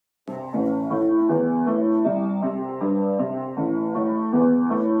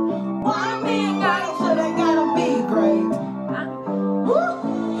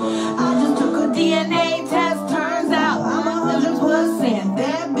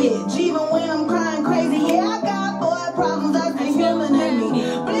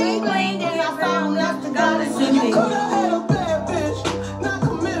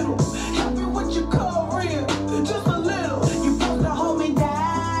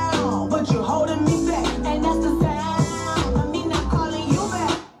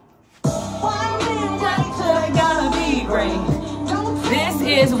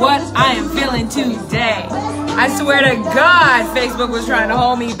today. I swear to God, Facebook was trying to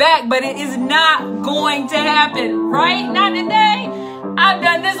hold me back, but it is not going to happen, right? Not today. I've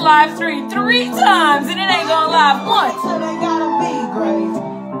done this live stream 3 times and it ain't going live once. So they gotta be great.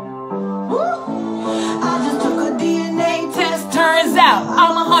 I just took a DNA test. Turns out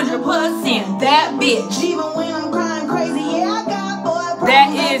I'm 100% that bitch. Even when I'm crying crazy, yeah, I got boy.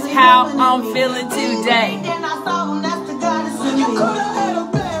 That is how I'm feeling today. Then I saw him, that's the guy that sent me. You could have had a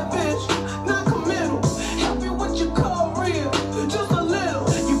bad bitch, not committal. Help you with your career, just a little.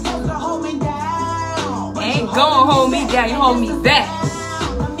 You supposed to hold me down. Ain't gonna hold me down, you hold me back.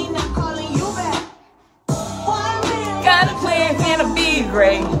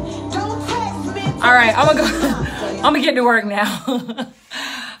 Great. All right, I'm gonna get to work now.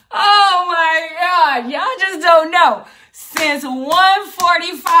 Oh my God, y'all just don't know. Since 1:45,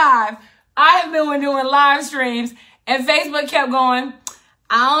 I have been doing live streams, and Facebook kept going,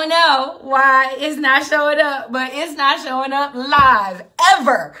 I don't know why it's not showing up, but it's not showing up live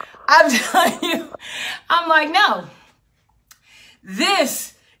ever. I'm telling you, I'm like, no,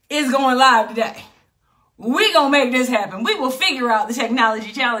 this is going live today. We gonna make this happen. We will figure out the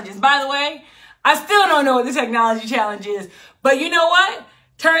technology challenges. By the way, I still don't know what the technology challenge is, but you know what?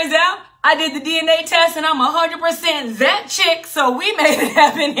 Turns out I did the DNA test and I'm 100% that chick, so we made it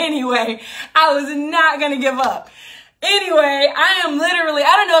happen anyway. I was not gonna give up. Anyway, I am literally,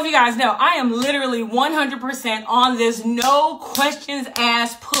 I don't know if you guys know, I am literally 100% on this no questions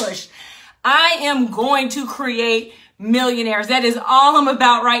asked push. I am going to create millionaires. That is all I'm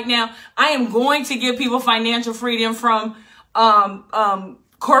about right now. I am going to give people financial freedom from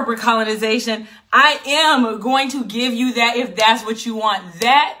corporate colonization. I am going to give you that if that's what you want.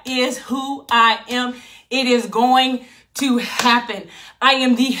 That is who I am. It is going to happen. I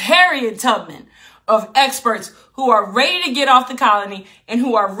am the Harriet Tubman of experts who are ready to get off the colony and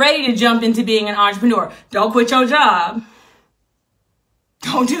who are ready to jump into being an entrepreneur. Don't quit your job.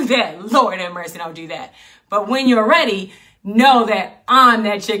 Don't do that. Lord have mercy, don't do that. But when you're ready, know that I'm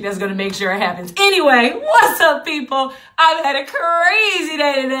that chick that's going to make sure it happens. Anyway, what's up, people? I've had a crazy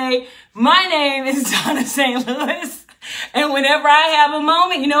day today. My name is Dawnna St. Louis. And whenever I have a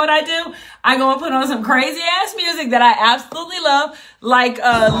moment, you know what I do? I go and put on some crazy ass music that I absolutely love, like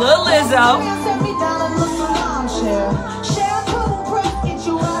Lil Lizzo.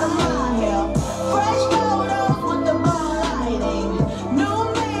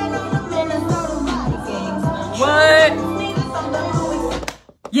 What?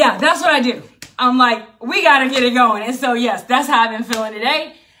 Yeah, that's what I do. I'm like, we got to get it going. And so, yes, that's how I've been feeling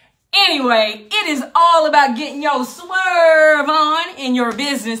today. Anyway, it is all about getting your swerve on in your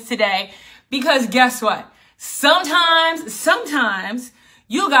business today. Because guess what? Sometimes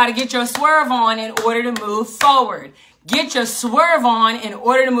you got to get your swerve on in order to move forward. Get your swerve on in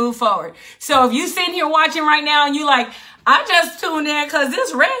order to move forward. So if you sitting here watching right now and you like, I just tuned in because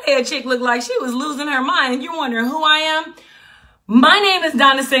this redhead chick looked like she was losing her mind and you're wondering who I am. My name is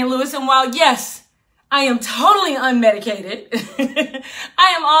Dawnna St. Louis, and while, yes, I am totally unmedicated, I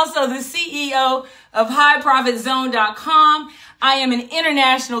am also the CEO of highprofitzone.com. I am an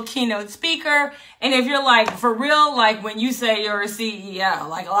international keynote speaker. And if you're like, for real, like when you say you're a CEO,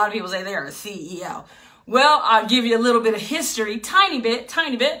 like a lot of people say they're a CEO. Well, I'll give you a little bit of history, tiny bit.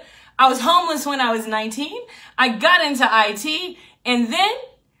 I was homeless when I was 19. I got into IT, and then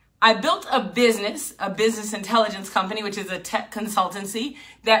I built a business intelligence company, which is a tech consultancy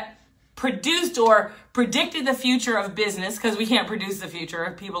that produced or predicted the future of business, because we can't produce the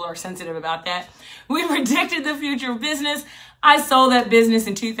future. People are sensitive about that. We predicted the future of business. I sold that business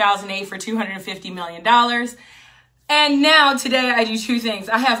in 2008 for $250 million. And now today I do 2 things.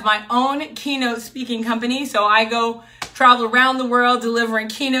 I have my own keynote speaking company. So I go travel around the world delivering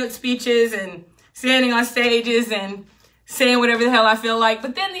keynote speeches and standing on stages and saying whatever the hell I feel like.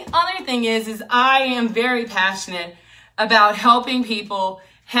 But then the other thing is I am very passionate about helping people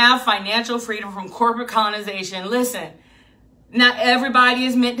have financial freedom from corporate colonization. Listen, not everybody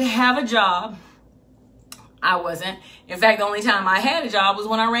is meant to have a job. I wasn't. In fact, the only time I had a job was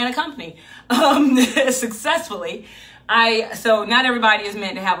when I ran a company successfully. So not everybody is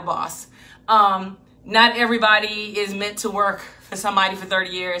meant to have a boss. Not everybody is meant to work for somebody for 30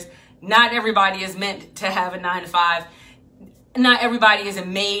 years. Not everybody is meant to have a 9-to-5. Not everybody is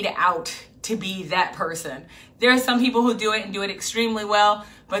made out to be that person. There are some people who do it and do it extremely well,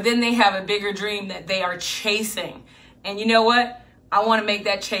 but then they have a bigger dream that they are chasing. And you know what? I want to make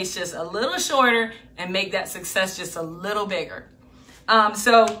that chase just a little shorter and make that success just a little bigger.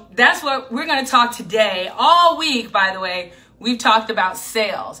 So that's what we're going to talk today. All week, by the way, we've talked about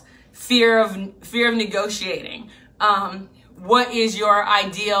sales, fear of negotiating. What is your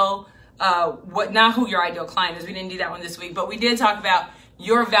ideal not who your ideal client is. We didn't do that one this week, but we did talk about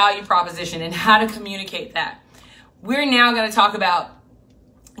your value proposition and how to communicate that. We're now going to talk about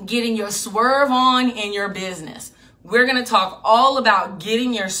getting your swerve on in your business. We're going to talk all about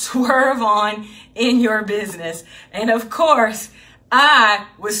getting your swerve on in your business. And of course, I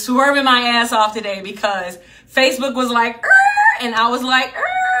was swerving my ass off today because Facebook was like, and I was like,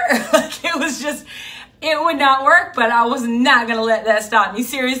 like it was just, it would not work, but I was not going to let that stop me.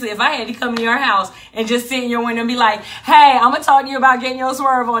 Seriously, if I had to come to your house and just sit in your window and be like, hey, I'm going to talk to you about getting your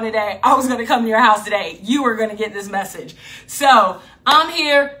swerve on today, I was going to come to your house today. You were going to get this message. So I'm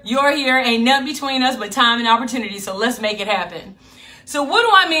here, you're here, ain't nothing between us but time and opportunity. So let's make it happen. So what do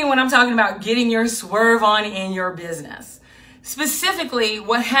I mean when I'm talking about getting your swerve on in your business? Specifically,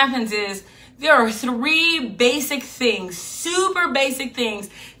 what happens is there are 3 basic things, super basic things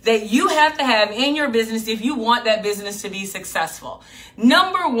that you have to have in your business if you want that business to be successful.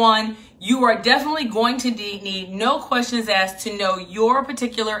 Number 1, you are definitely going to need, no questions asked, to know your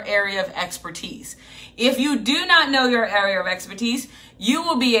particular area of expertise. If you do not know your area of expertise, you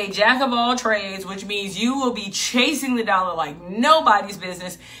will be a jack of all trades, which means you will be chasing the dollar like nobody's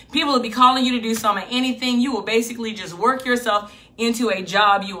business. People will be calling you to do some of anything. You will basically just work yourself into a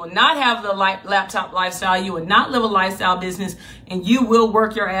job. You will not have the laptop lifestyle. You will not live a lifestyle business, and you will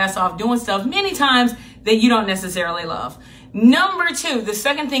work your ass off doing stuff many times that you don't necessarily love. Number 2, the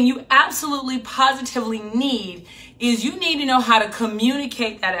second thing you absolutely positively need is you need to know how to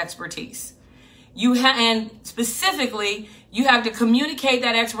communicate that expertise. And specifically, you have to communicate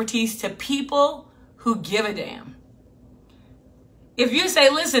that expertise to people who give a damn. If you say,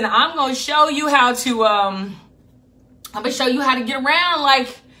 listen, I'm going to show you how to, I'm going to show you how to get around.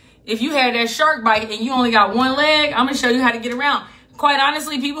 Like if you had that shark bite and you only got 1 leg, I'm going to show you how to get around. Quite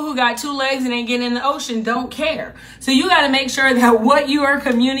honestly, people who got 2 legs and ain't getting in the ocean don't care. So you got to make sure that what you are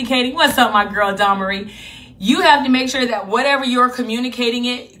communicating, what's up, my girl, Dawnna? You have to make sure that whatever you're communicating,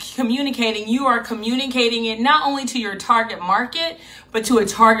 you are communicating it not only to your target market, but to a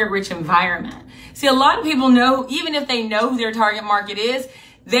target-rich environment. See, a lot of people know, even if they know who their target market is,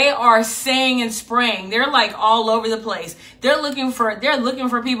 they are saying and spraying. They're like all over the place. They're looking for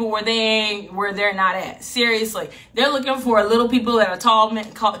people where they're not at. Seriously. They're looking for little people at a tall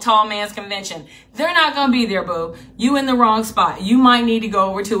man's convention. They're not going to be there, boo. You in the wrong spot. You might need to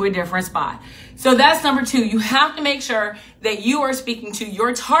go over to a different spot. So that's number 2. You have to make sure that you are speaking to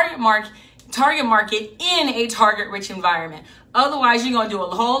your target market in a target-rich environment. Otherwise, you're going to do a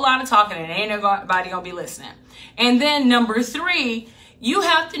whole lot of talking and ain't nobody going to be listening. And then number 3, you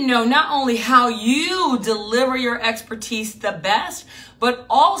have to know not only how you deliver your expertise the best, but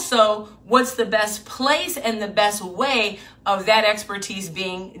also what's the best place and the best way of that expertise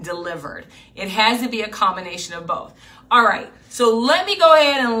being delivered. It has to be a combination of both. All right, so let me go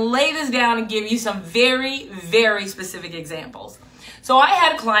ahead and lay this down and give you some very, very specific examples. So I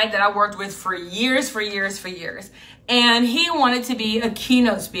had a client that I worked with for years, and he wanted to be a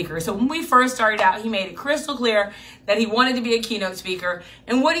keynote speaker. So when we first started out, he made it crystal clear that he wanted to be a keynote speaker.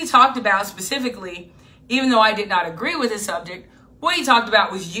 And what he talked about specifically, even though I did not agree with his subject, what he talked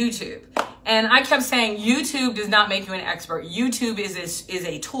about was YouTube. And I kept saying, YouTube does not make you an expert. YouTube is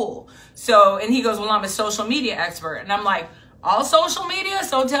a tool. So, and he goes, well, I'm a social media expert. And I'm like, all social media?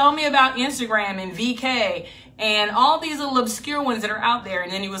 So tell me about Instagram and VK and all these little obscure ones that are out there.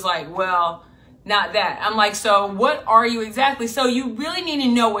 And then he was like, well, not that. I'm like, so what are you exactly? So you really need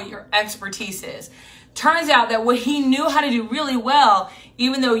to know what your expertise is. Turns out that what he knew how to do really well,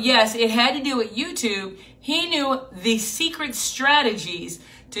 even though, yes, it had to do with YouTube, he knew the secret strategies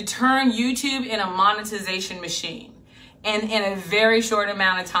to turn YouTube in a monetization machine. And in a very short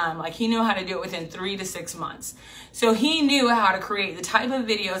amount of time. Like he knew how to do it within 3 to 6 months. So he knew how to create the type of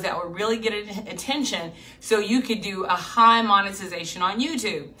videos that would really get attention so you could do a high monetization on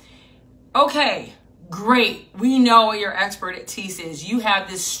YouTube. Okay, great. We know what your expertise is. You have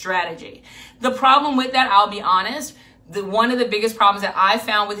this strategy. The problem with that, I'll be honest, one of the biggest problems that I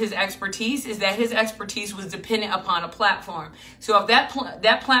found with his expertise is that his expertise was dependent upon a platform. So if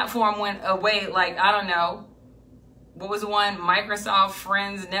that platform went away, like, I don't know, what was the one? Microsoft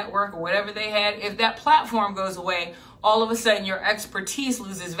Friends Network or whatever they had. If that platform goes away, all of a sudden your expertise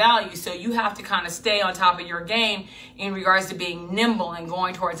loses value. So you have to kind of stay on top of your game in regards to being nimble and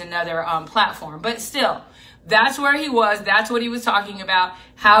going towards another platform. But still, that's where he was. That's what he was talking about.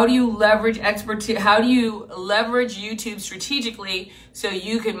 How do you leverage expertise? How do you leverage YouTube strategically so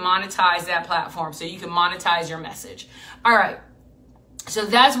you can monetize that platform, so you can monetize your message? All right. So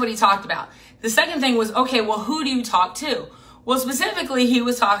that's what he talked about. The second thing was, okay, well, who do you talk to? Well, specifically, he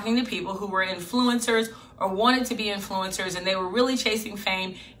was talking to people who were influencers or wanted to be influencers, and they were really chasing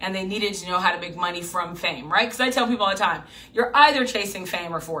fame and they needed to know how to make money from fame, right? Because I tell people all the time, you're either chasing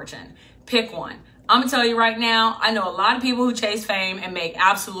fame or fortune. Pick one. I'm gonna tell you right now, I know a lot of people who chase fame and make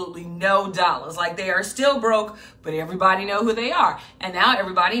absolutely no dollars. Like, they are still broke, but everybody know who they are. And now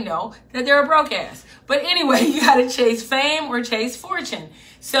everybody know that they're a broke ass. But anyway, you gotta chase fame or chase fortune.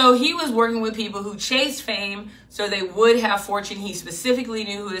 So he was working with people who chased fame so they would have fortune. He specifically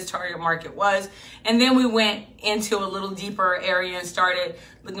knew who his target market was. And then we went into a little deeper area and started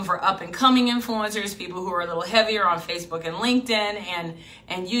looking for up and coming influencers, people who are a little heavier on Facebook and LinkedIn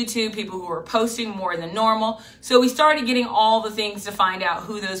and YouTube, people who are posting more than normal. So we started getting all the things to find out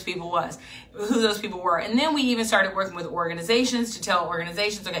who those people were. And then we even started working with organizations to tell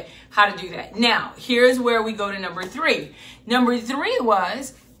organizations, okay, how to do that. Now, here's where we go to number 3. Number 3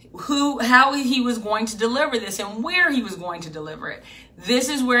 was how he was going to deliver this and where he was going to deliver it. This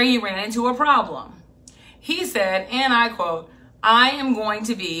is where he ran into a problem. He said, and I quote, "I am going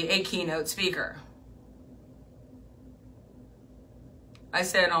to be a keynote speaker." I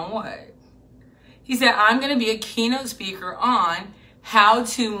said, on what? He said, "I'm going to be a keynote speaker on how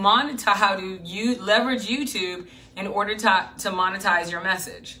to monetize, leverage YouTube in order to monetize your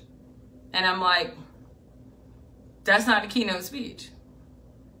message." And I'm like, that's not a keynote speech.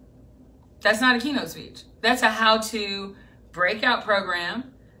 That's not a keynote speech. That's a how-to breakout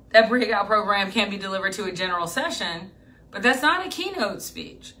program. That breakout program can be delivered to a general session, but that's not a keynote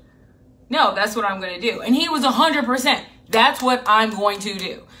speech. No, that's what I'm going to do. And he was 100%. That's what I'm going to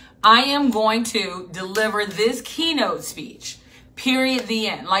do. I am going to deliver this keynote speech. Period. The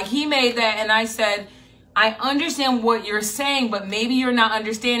end. Like, he made that, and I said, I understand what you're saying, but maybe you're not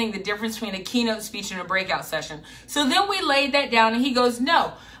understanding the difference between a keynote speech and a breakout session. So then we laid that down, and he goes,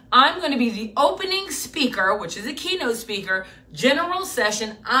 no, I'm going to be the opening speaker, which is a keynote speaker, general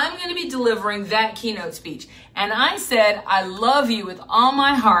session. I'm going to be delivering that keynote speech. And I said, I love you with all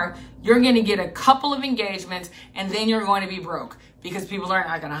my heart. You're going to get a couple of engagements, and then you're going to be broke because people are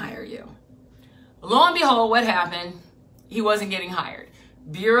not going to hire you. Lo and behold, what happened? He wasn't getting hired.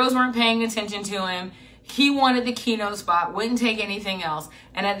 Bureaus weren't paying attention to him. He wanted the keynote spot, wouldn't take anything else.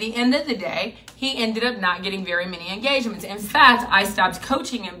 And at the end of the day, he ended up not getting very many engagements. In fact, I stopped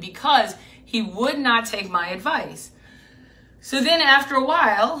coaching him because he would not take my advice. So then after a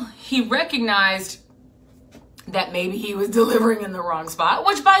while, he recognized that maybe he was delivering in the wrong spot,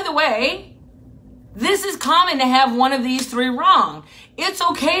 which, by the way, this is common to have one of these 3 wrong. It's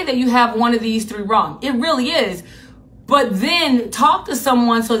okay that you have one of these 3 wrong. It really is. But then talk to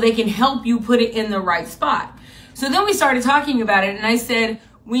someone so they can help you put it in the right spot. So then we started talking about it, and I said,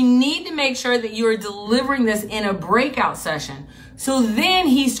 we need to make sure that you are delivering this in a breakout session. So then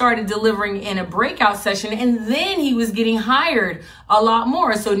he started delivering in a breakout session, and then he was getting hired a lot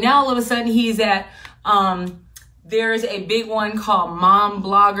more. So now all of a sudden he's at, there's a big one called Mom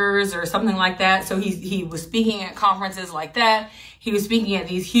Bloggers or something like that. So he was speaking at conferences like that. He was speaking at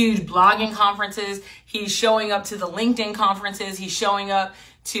these huge blogging conferences. He's showing up to the LinkedIn conferences. He's showing up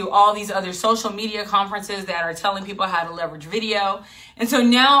to all these other social media conferences that are telling people how to leverage video. And so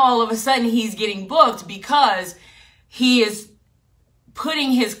now all of a sudden he's getting booked because he is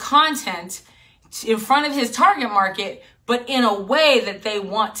putting his content in front of his target market, but in a way that they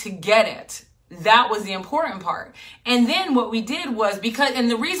want to get it. That was the important part. And then what we did was and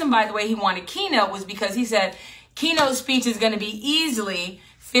the reason, by the way, he wanted keynote was because he said, keynote speech is going to be easily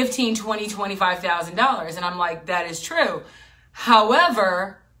 $15,000, $20,000, $25,000. And I'm like, that is true.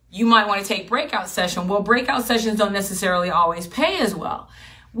 However, you might want to take breakout session. Well, breakout sessions don't necessarily always pay as well.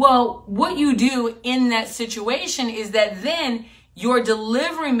 Well, what you do in that situation is that then your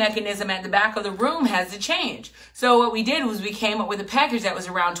delivery mechanism at the back of the room has to change. So what we did was we came up with a package that was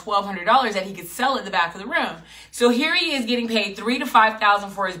around $1,200 that he could sell at the back of the room. So here he is getting paid $3,000 to $5,000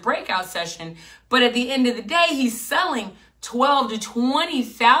 for his breakout session. But at the end of the day, he's selling $12,000 to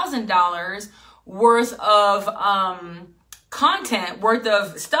 $20,000 worth of content, worth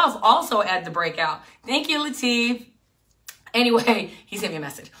of stuff also at the breakout. Thank you, Latif. Anyway, he sent me a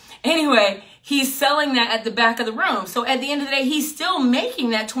message. Anyway, he's selling that at the back of the room. So at the end of the day, he's still making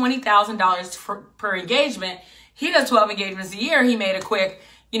that $20,000 per engagement. He does 12 engagements a year. He made a quick,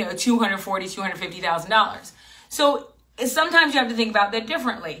 $240,000, $250,000. So sometimes you have to think about that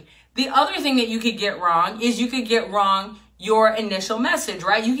differently. The other thing that you could get wrong is you could get wrong your initial message,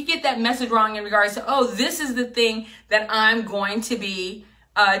 right? You could get that message wrong in regards to, oh, this is the thing that I'm going to be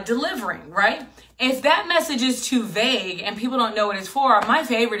delivering, right? If that message is too vague and people don't know what it's for, my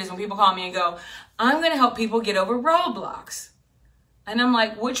favorite is when people call me and go, I'm going to help people get over roadblocks. And I'm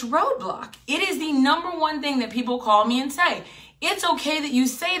like, which roadblock? It is the number one thing that people call me and say. It's okay that you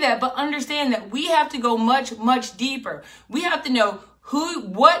say that, but understand that we have to go much, much deeper. We have to know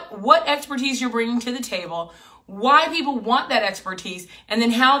what expertise you're bringing to the table, why people want that expertise, and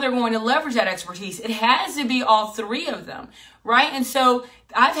then how they're going to leverage that expertise. It has to be all three of them, right? And so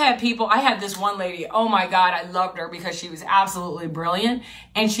I had this one lady, oh my God, I loved her because she was absolutely brilliant.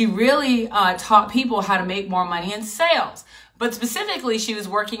 And she really taught people how to make more money in sales. But specifically, she was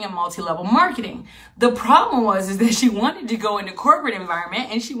working in multi-level marketing. The problem is that she wanted to go into corporate environment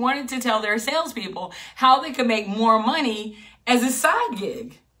and she wanted to tell their salespeople how they could make more money as a side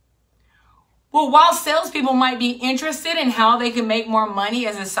gig. Well, while salespeople might be interested in how they can make more money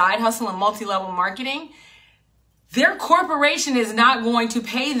as a side hustle in multi-level marketing, their corporation is not going to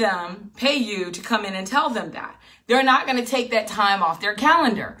pay you to come in and tell them that. They're not going to take that time off their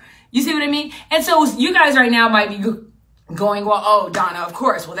calendar. You see what I mean? And so you guys right now might be going, well, oh, Dawnna, of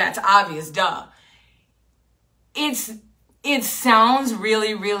course. Well, that's obvious, duh. It sounds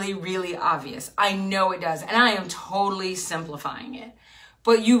really, really, really obvious. I know it does. And I am totally simplifying it.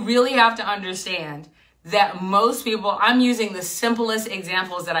 But you really have to understand that most people, I'm using the simplest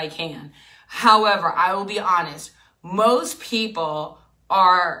examples that I can. However, I will be honest, most people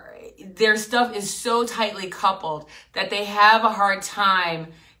their stuff is so tightly coupled that they have a hard time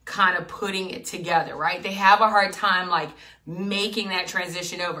kind of putting it together, right? They have a hard time like making that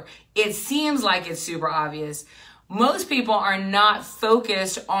transition over. It seems like it's super obvious. Most people are not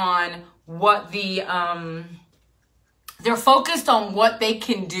focused on what they're focused on what they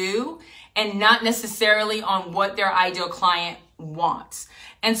can do and not necessarily on what their ideal client wants.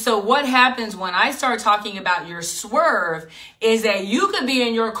 And so what happens when I start talking about your swerve is that you could be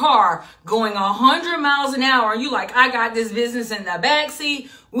in your car going 100 miles an hour and you like, I got this business in the backseat.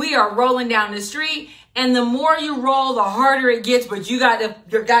 We are rolling down the street. And the more you roll, the harder it gets, but you got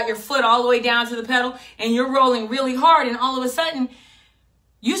your foot all the way down to the pedal and you're rolling really hard. And all of a sudden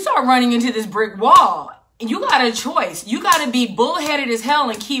you start running into this brick wall. And you got a choice. You got to be bullheaded as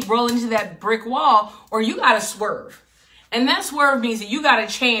hell and keep rolling into that brick wall, or you got to swerve. And that swerve means that you got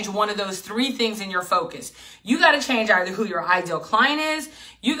to change one of those three things in your focus. You got to change either who your ideal client is.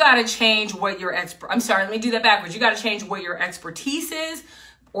 You got to change what your let me do that backwards. You got to change what your expertise is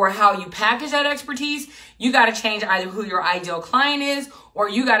or how you package that expertise. You got to change either who your ideal client is or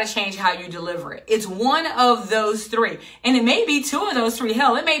you got to change how you deliver it. It's one of those three. And it may be two of those three.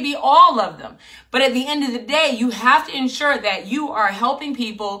 Hell, it may be all of them. But at the end of the day, you have to ensure that you are helping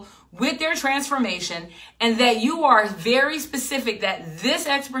people with their transformation and that you are very specific that this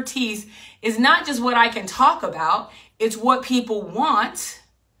expertise is not just what I can talk about. It's what people want,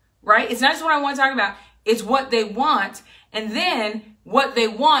 right? It's not just what I want to talk about. It's what they want. And then what they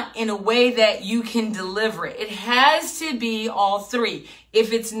want in a way that you can deliver it. It has to be all three.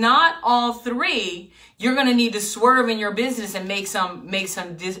 If it's not all three, you're going to need to swerve in your business and make some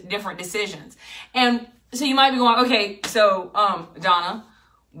different decisions. And so you might be going, okay, so, Dawnna,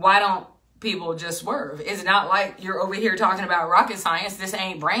 why don't people just swerve? It's not like you're over here talking about rocket science. This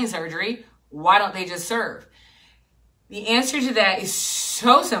ain't brain surgery. Why don't they just serve? The answer to that is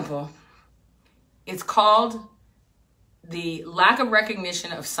so simple. It's called the lack of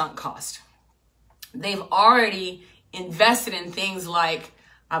recognition of sunk cost. They've already invested in things like,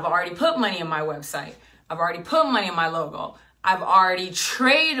 I've already put money in my website. I've already put money in my logo. I've already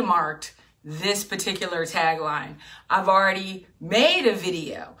trademarked this particular tagline. I've already made a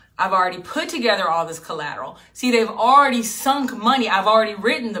video. I've already put together all this collateral. See, they've already sunk money. I've already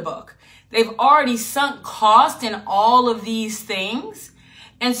written the book. They've already sunk cost in all of these things.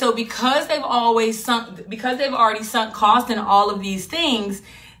 And so because they've already sunk cost in all of these things,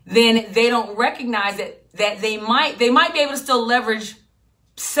 then they don't recognize that they might be able to still leverage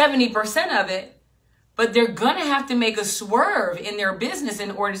 70% of it, but they're going to have to make a swerve in their business in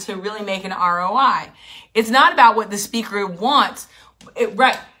order to really make an ROI. It's not about what the speaker wants.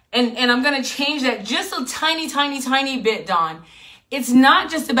 Right. And I'm going to change that just a tiny, tiny, tiny bit, Dawn. It's not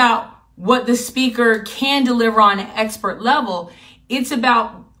just about what the speaker can deliver on an expert level. It's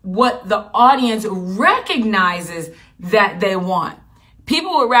about what the audience recognizes that they want.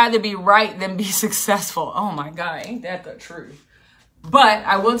 People would rather be right than be successful. Oh my God, ain't that the truth? But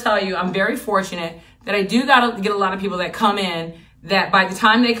I will tell you, I'm very fortunate that I do get a lot of people that come in that by the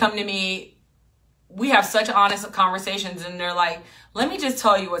time they come to me, we have such honest conversations and they're like, let me just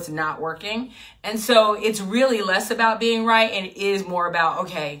tell you what's not working. And so it's really less about being right and it is more about,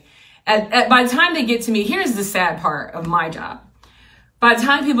 okay, by the time they get to me, here's the sad part of my job. By the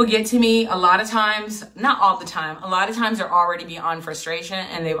time people get to me, a lot of times, not all the time, a lot of times they're already beyond frustration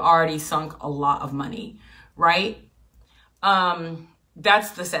and they've already sunk a lot of money, right?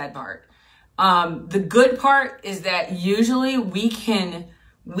 That's the sad part. The good part is that usually we can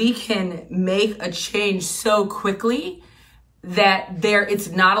make a change so quickly that it's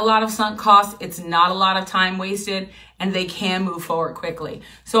not a lot of sunk costs, it's not a lot of time wasted, and they can move forward quickly.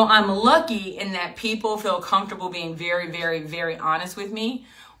 So I'm lucky in that people feel comfortable being very, very, very honest with me.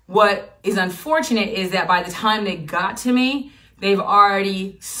 What is unfortunate is that by the time they got to me, they've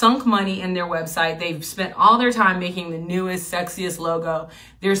already sunk money in their website. They've spent all their time making the newest, sexiest logo.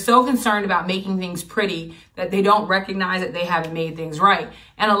 They're so concerned about making things pretty that they don't recognize that they haven't made things right.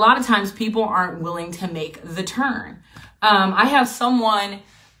 And a lot of times people aren't willing to make the turn. I have someone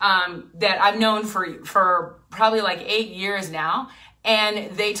that I've known for probably like 8 years now,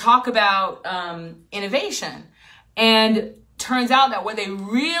 and they talk about innovation. And turns out that what they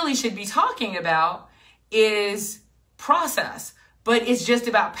really should be talking about is process, but it's just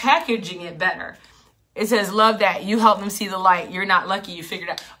about packaging it better. It says, love that. You help them see the light. You're not lucky. You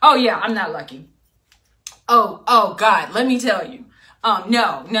figured out. Oh yeah, I'm not lucky. Oh God, let me tell you.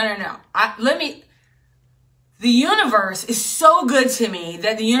 No. The universe is so good to me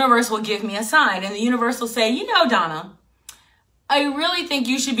that the universe will give me a sign, and the universe will say, you know, Dawnna, I really think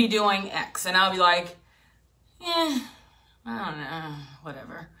you should be doing X. And I'll be like, I don't know,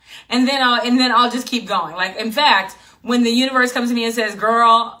 whatever. And then I'll just keep going. Like, in fact, when the universe comes to me and says,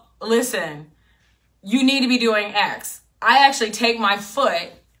 girl, listen, you need to be doing X, I actually take my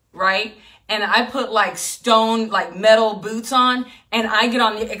foot, right? And I put like metal boots on, and I get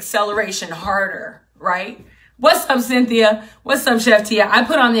on the acceleration harder, right? What's up, Cynthia? What's up, Chef Tia? I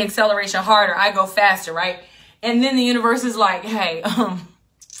put on the acceleration harder. I go faster, right? And then the universe is like, hey,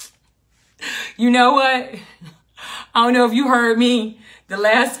 you know what? I don't know if you heard me the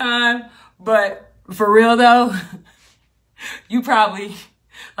last time, but for real though, you should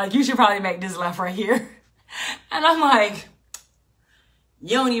probably make this left right here. And I'm like,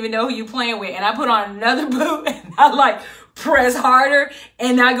 you don't even know who you playing with. And I put on another boot, and I like press harder,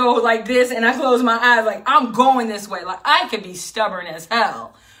 and I go like this, and I close my eyes like I'm going this way. Like, I could be stubborn as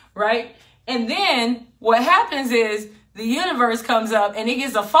hell, right? And then what happens is the universe comes up and it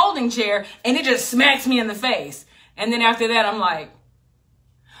gets a folding chair and it just smacks me in the face. And then after that, I'm like,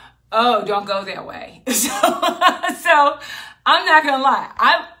 oh, don't go that way. So I'm not gonna lie.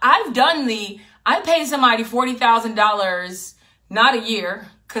 I paid somebody $40,000, not a year,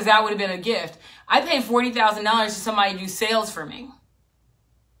 because that would have been a gift. I paid $40,000 to somebody to do sales for me.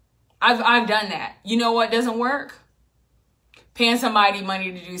 I've done that. You know what doesn't work? Paying somebody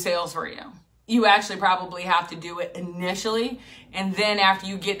money to do sales for you. You actually probably have to do it initially, and then after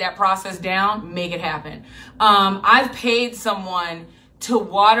you get that process down, make it happen. I've paid someone to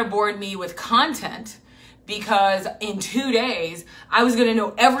waterboard me with content because in 2 days, I was going to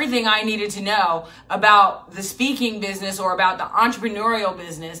know everything I needed to know about the speaking business or about the entrepreneurial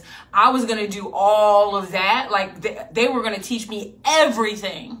business. I was going to do all of that. Like, they were going to teach me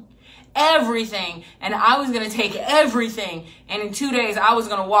everything. And I was going to take everything. And in 2 days, I was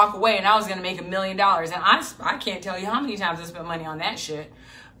going to walk away and I was going to make $1 million. And I can't tell you how many times I spent money on that shit.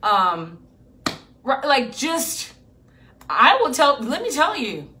 Let me tell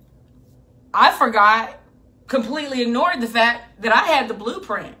you, I forgot, completely ignored the fact that I had the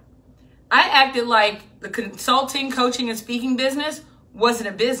blueprint. I acted like the consulting, coaching, and speaking business wasn't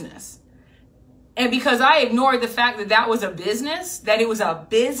a business. And because I ignored the fact that that was a business, that it was a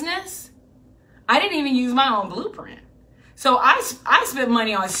business, I didn't even use my own blueprint. So I spent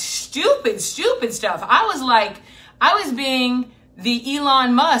money on stupid stuff. I was being the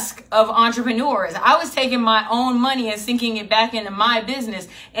Elon Musk of entrepreneurs. I was taking my own money and sinking it back into my business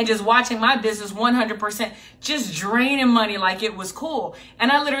and just watching my business 100% just draining money like it was cool.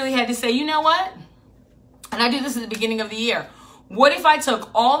 And I literally had to say, you know what? And I do this at the beginning of the year. What if I took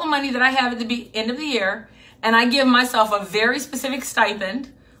all the money that I have at the end of the year and I give myself a very specific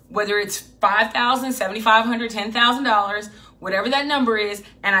stipend, whether it's $5,000, $7,500, $10,000, whatever that number is,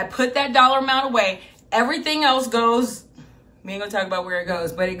 and I put that dollar amount away, everything else goes, we ain't gonna talk about where it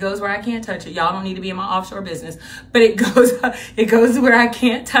goes, but it goes where I can't touch it. Y'all don't need to be in my offshore business, but it goes where I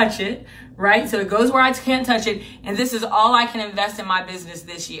can't touch it, right? So it goes where I can't touch it, and this is all I can invest in my business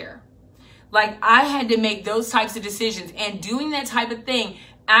this year. Like, I had to make those types of decisions, and doing that type of thing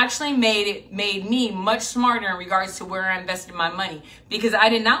actually made me much smarter in regards to where I invested my money, because I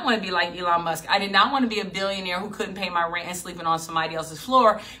did not want to be like Elon Musk. I did not want to be a billionaire who couldn't pay my rent and sleeping on somebody else's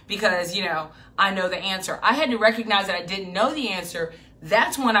floor because, you know, I know the answer. I had to recognize that I didn't know the answer.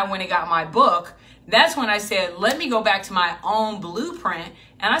 That's when I went and got my book. That's when I said, let me go back to my own blueprint,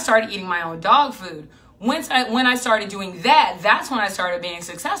 and I started eating my own dog food. When I started doing that, that's when I started being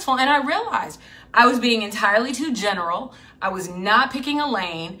successful, and I realized I was being entirely too general. I was not picking a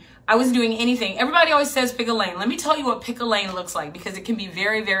lane. I wasn't doing anything. Everybody always says pick a lane. Let me tell you what pick a lane looks like, because it can be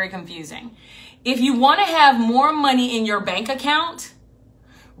very, very confusing. If you want to have more money in your bank account,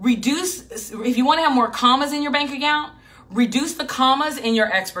 if you want to have more commas in your bank account, reduce the commas in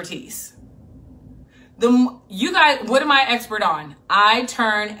your expertise. You guys, what am I expert on? I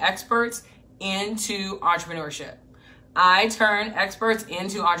turn experts into entrepreneurship. I turn experts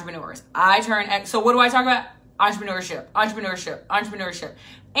into entrepreneurs. So what do I talk about? Entrepreneurship, entrepreneurship, entrepreneurship.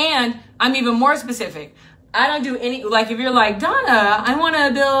 And I'm even more specific. I don't do any, like if you're like, Dawnna, I want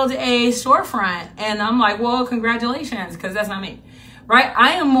to build a storefront. And I'm like, well, congratulations, because that's not me, right?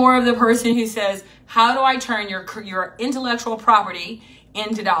 I am more of the person who says, how do I turn your intellectual property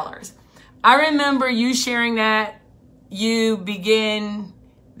into dollars? I remember you sharing that you begin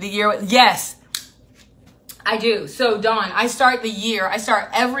the year with, yes, I do. So Dawn, I start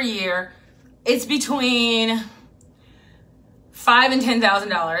every year. It's between $5,000 and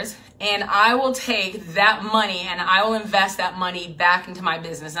 $10,000. And I will take that money and I will invest that money back into my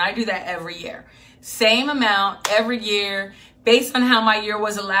business. And I do that every year. Same amount every year. Based on how my year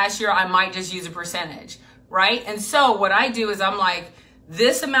was last year, I might just use a percentage, right? And so what I do is I'm like,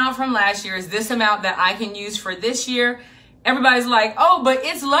 this amount from last year is this amount that I can use for this year. Everybody's like, oh, but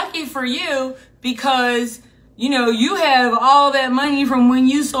it's lucky for you because, you know, you have all that money from when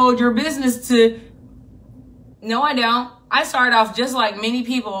you sold your business to... No, I don't. I started off just like many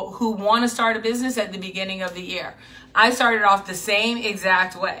people who want to start a business at the beginning of the year. I started off the same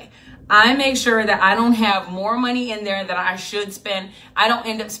exact way. I make sure that I don't have more money in there than I should spend. I don't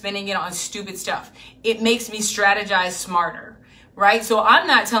end up spending it on stupid stuff. It makes me strategize smarter, right? So I'm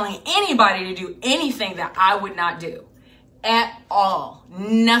not telling anybody to do anything that I would not do at all.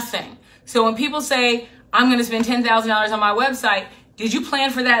 Nothing. So when people say, I'm going to spend $10,000 on my website, did you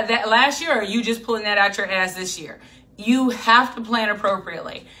plan for that last year, or are you just pulling that out your ass this year? You have to plan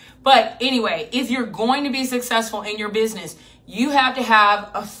appropriately. But anyway, if you're going to be successful in your business, you have to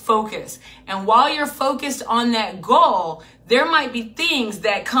have a focus. And while you're focused on that goal, there might be things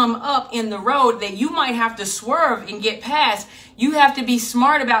that come up in the road that you might have to swerve and get past. You have to be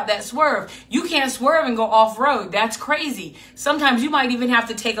smart about that swerve. You can't swerve and go off road. That's crazy. Sometimes you might even have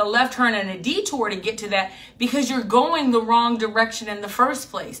to take a left turn and a detour to get to that because you're going the wrong direction in the first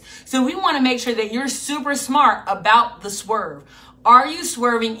place. So we want to make sure that you're super smart about the swerve. Are you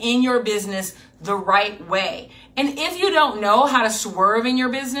swerving in your business the right way? And if you don't know how to swerve in your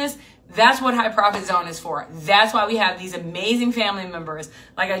business, that's what High Profit Zone is for. That's why we have these amazing family members.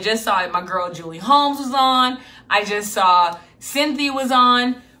 Like I just saw my girl Julie Holmes was on. I just saw Cynthia was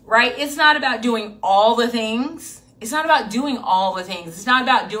on, right? It's not about doing all the things. It's not about doing all the things. It's not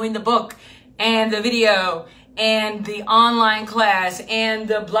about doing the book and the video and the online class and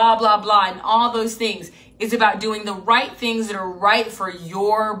the blah, blah, blah and all those things. It's about doing the right things that are right for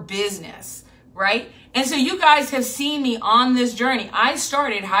your business, right? And so you guys have seen me on this journey. I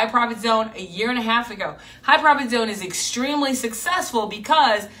started High Profit Zone a year and a half ago. High Profit Zone is extremely successful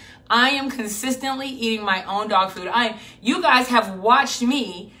because I am consistently eating my own dog food. You guys have watched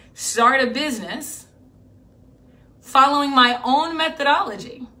me start a business following my own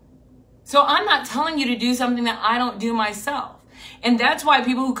methodology. So I'm not telling you to do something that I don't do myself. And that's why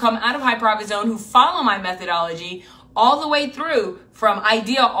people who come out of High Profit Zone who follow my methodology all the way through from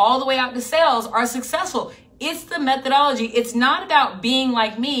idea all the way out to sales are successful. It's the methodology. It's not about being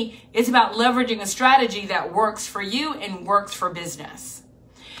like me. It's about leveraging a strategy that works for you and works for business.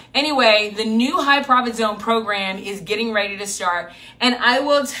 Anyway, the new High Profit Zone program is getting ready to start. And I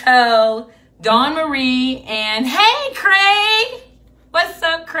will tell Dawn Marie and hey, Craig. What's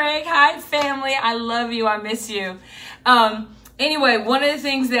up, Craig? Hi, family. I love you. I miss you. Anyway, one of the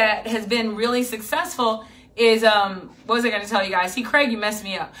things that has been really successful is, what was I going to tell you guys? See, Craig, you messed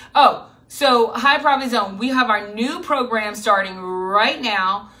me up. Oh, so High Profit Zone, we have our new program starting right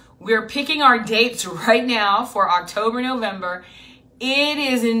now. We're picking our dates right now for October, November. It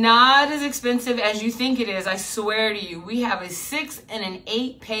is not as expensive as you think it is. I swear to you, we have a 6 and an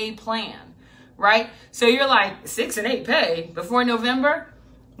 8 pay plan, right? So you're like, 6 and 8 pay before November?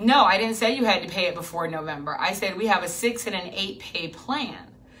 No, I didn't say you had to pay it before November. I said we have a 6 and an 8 pay plan.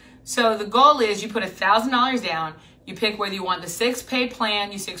 So the goal is you put $1,000 down. You pick whether you want the 6 pay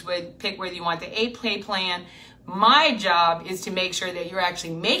plan. You pick whether you want the 8 pay plan. My job is to make sure that you're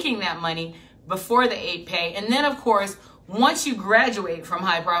actually making that money before the 8 pay. And then, of course, once you graduate from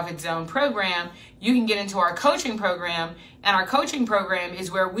High Profit Zone program, you can get into our coaching program. And our coaching program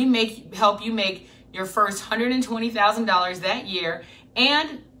is where we help you make your first $120,000 that year.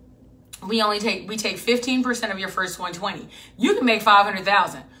 And we take 15% of your first 120. You can make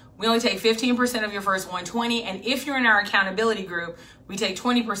 500,000. We only take 15% of your first 120. And if you're in our accountability group, we take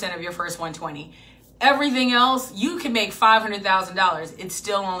 20% of your first 120. Everything else, you can make $500,000. It's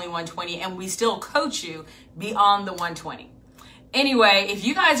still only 120, and we still coach you beyond the 120. Anyway, if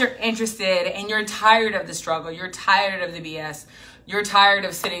you guys are interested and you're tired of the struggle, you're tired of the BS, you're tired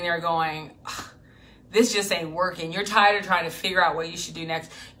of sitting there going, this just ain't working. You're tired of trying to figure out what you should do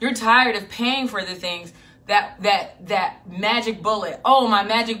next. You're tired of paying for the things that magic bullet. Oh, my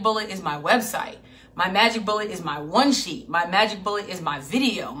magic bullet is my website. My magic bullet is my one sheet. My magic bullet is my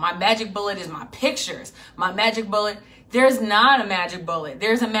video. My magic bullet is my pictures. My magic bullet. There's not a magic bullet.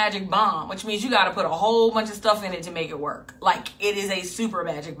 There's a magic bomb, which means you got to put a whole bunch of stuff in it to make it work. Like, it is a super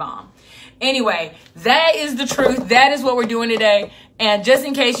magic bomb. Anyway, that is the truth. That is what we're doing today. And just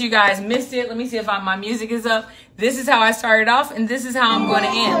in case you guys missed it, let me see if my music is up. This is how I started off, and this is how I'm going to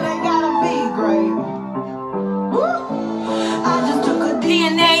end.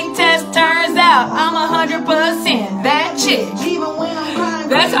 DNA test turns out I'm 100% that chick.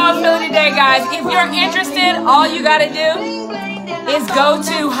 That's how I'm feeling today, guys. If you're interested, all you got to do is go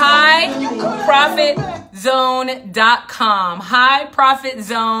to highprofitzone.com.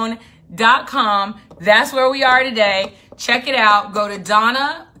 highprofitzone.com. That's where we are today. Check it out. Go to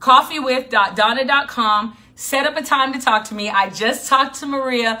coffeewith.dawnna.com. Set up a time to talk to me. I just talked to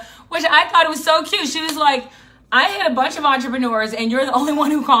Maria, which I thought it was so cute. She was like, I had a bunch of entrepreneurs and you're the only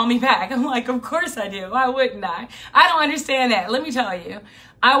one who called me back. I'm like, of course I do. Why wouldn't I? I don't understand that. Let me tell you,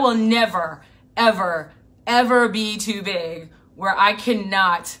 I will never, ever, ever be too big where I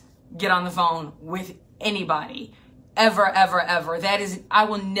cannot get on the phone with anybody. Ever, ever, ever. That is, I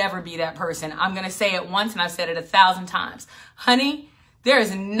will never be that person. I'm going to say it once and I've said it 1,000 times. Honey, there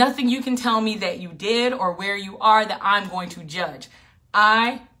is nothing you can tell me that you did or where you are that I'm going to judge.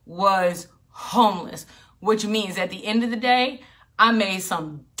 I was homeless, which means at the end of the day, I made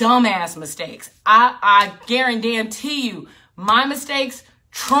some dumbass mistakes. I guarantee you, my mistakes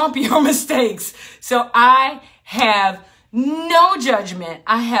trump your mistakes. So I have no judgment.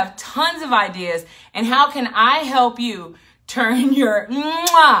 I have tons of ideas. And how can I help you turn your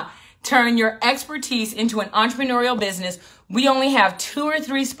expertise into an entrepreneurial business? We only have 2 or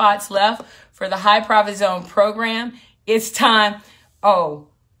 3 spots left for the High Profit Zone program. It's time. Oh,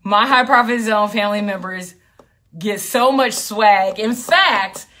 my High Profit Zone family members get so much swag. In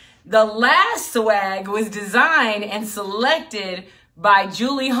fact, the last swag was designed and selected by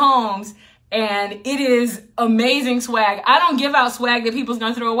Julie Holmes, and it is amazing swag. I don't give out swag that people's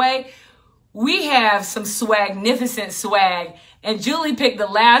gonna throw away. We have some swagnificent swag, and Julie picked the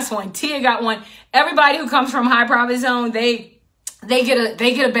last one. Tia got one. Everybody who comes from High Profit Zone, they get a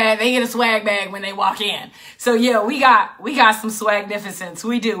bag, they get a swag bag when they walk in. So yeah, we got some swagnificence.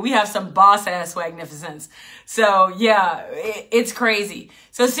 We do. We have some boss ass swagnificence. So yeah, it's crazy.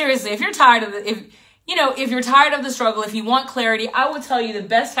 So seriously, if you're tired of if you're tired of the struggle, if you want clarity, I will tell you the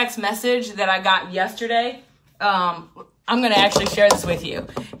best text message that I got yesterday. I'm going to actually share this with you.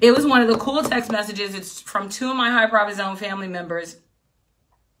 It was one of the cool text messages. It's from 2 of my High Profit Zone family members.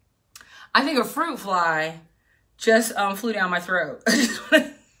 I think a fruit fly just flew down my throat.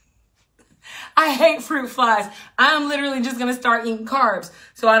 I hate fruit flies. I'm literally just going to start eating carbs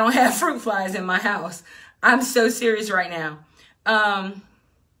so I don't have fruit flies in my house. I'm so serious right now.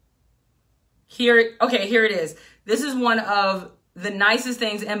 Here it is. This is one of the nicest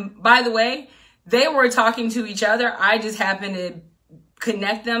things. And by the way, they were talking to each other. I just happened to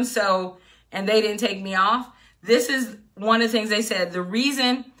connect them. And they didn't take me off. This is one of the things they said. The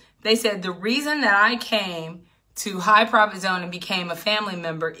reason that I came to High Profit Zone and became a family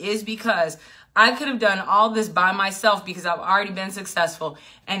member is because I could have done all this by myself because I've already been successful,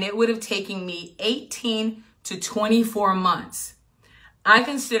 and it would have taken me 18 to 24 months. I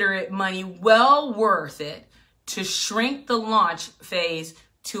consider it money well worth it to shrink the launch phase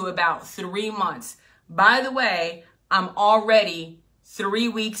to about 3 months. By the way, I'm already 3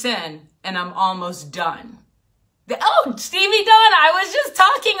 weeks in and I'm almost done. Oh, Stevie Dawn, I was just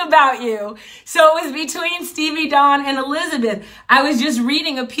talking about you. So it was between Stevie Dawn and Elizabeth. I was just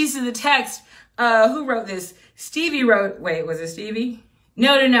reading a piece of the text. Who wrote this? Stevie wrote, wait, was it Stevie?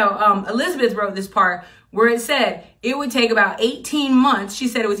 No. Elizabeth wrote this part where it said it would take about 18 months. She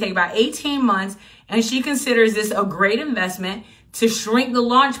said it would take about 18 months, and she considers this a great investment to shrink the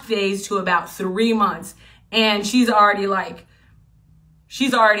launch phase to about 3 months. And she's already like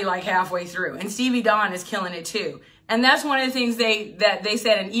halfway through. And Stevie Dawn is killing it too. And that's one of the things they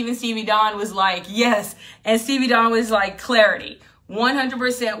said. And even Stevie Dawn was like, yes. And Stevie Dawn was like, clarity.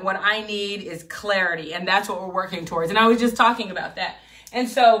 100% what I need is clarity. And that's what we're working towards. And I was just talking about that. And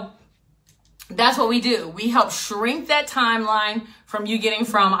so that's what we do. We help shrink that timeline from you getting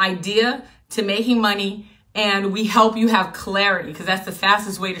from idea to making money. And we help you have clarity, because that's the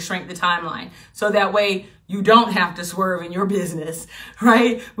fastest way to shrink the timeline. So that way you don't have to swerve in your business,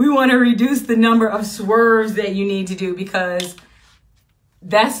 right? We want to reduce the number of swerves that you need to do, because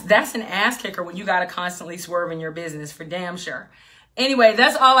that's an ass kicker when you got to constantly swerve in your business, for damn sure. Anyway,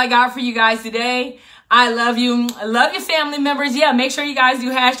 that's all I got for you guys today. I love you. I love your family members. Yeah, make sure you guys do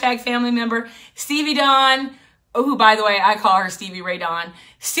 #family member. Stevie Dawn. Oh, by the way, I call her Stevie Ray Dawn.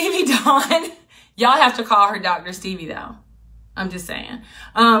 Stevie Dawn. Y'all have to call her Dr. Stevie, though. I'm just saying.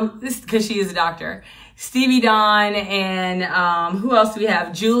 This because she is a doctor. Stevie Dawn, and who else do we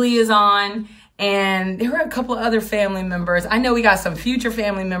have? Julie is on. And there were a couple other family members. I know we got some future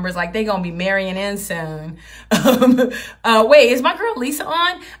family members, like they gonna be marrying in soon. Wait, is my girl Lisa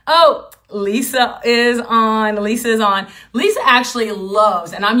on? Oh, Lisa is on. Lisa is on. Lisa actually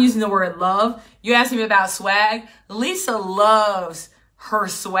loves, and I'm using the word love. You asked me about swag. Lisa loves her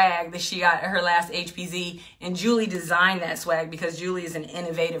swag that she got at her last HPZ, and Julie designed that swag because Julie is an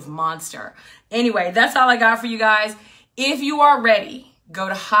innovative monster. Anyway, that's all I got for you guys. If you are ready, go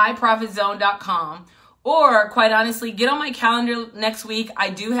to highprofitzone.com, or quite honestly, get on my calendar next week. I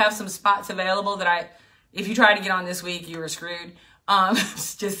do have some spots available that if you try to get on this week, you were screwed.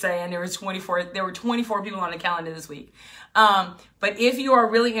 Just saying, there were 24 people on the calendar this week. But if you are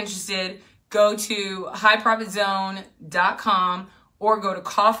really interested, go to highprofitzone.com or go to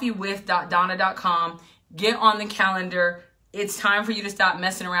coffeewith.dawnna.com. Get on the calendar. It's time for you to stop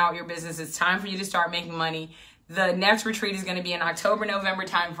messing around with your business. It's time for you to start making money. The next retreat is going to be in October, November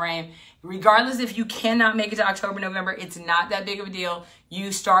timeframe. Regardless if you cannot make it to October, November, it's not that big of a deal.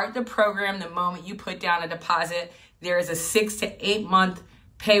 You start the program the moment you put down a deposit. There is a 6 to 8 month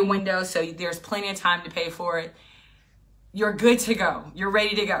pay window, so there's plenty of time to pay for it. You're good to go. You're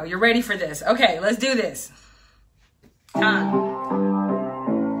ready to go. You're ready for this. Okay, let's do this.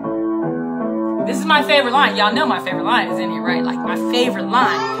 This is my favorite line. Y'all know my favorite line is in here, right? Like my favorite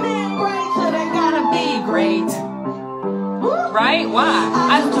line. Be great, right? Why?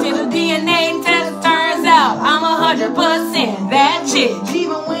 I did a DNA test, turns out I'm 100% that chick.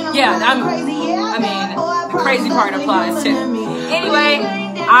 Yeah, I mean, the crazy part applies too. Anyway,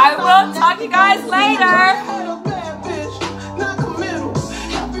 I will talk to you guys later.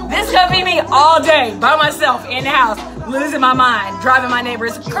 This could be me all day by myself in the house, losing my mind, driving my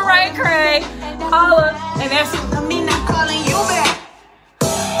neighbors cray cray. Holla, and that's me not calling you back.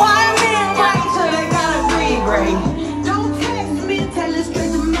 Why men right so they gotta be great?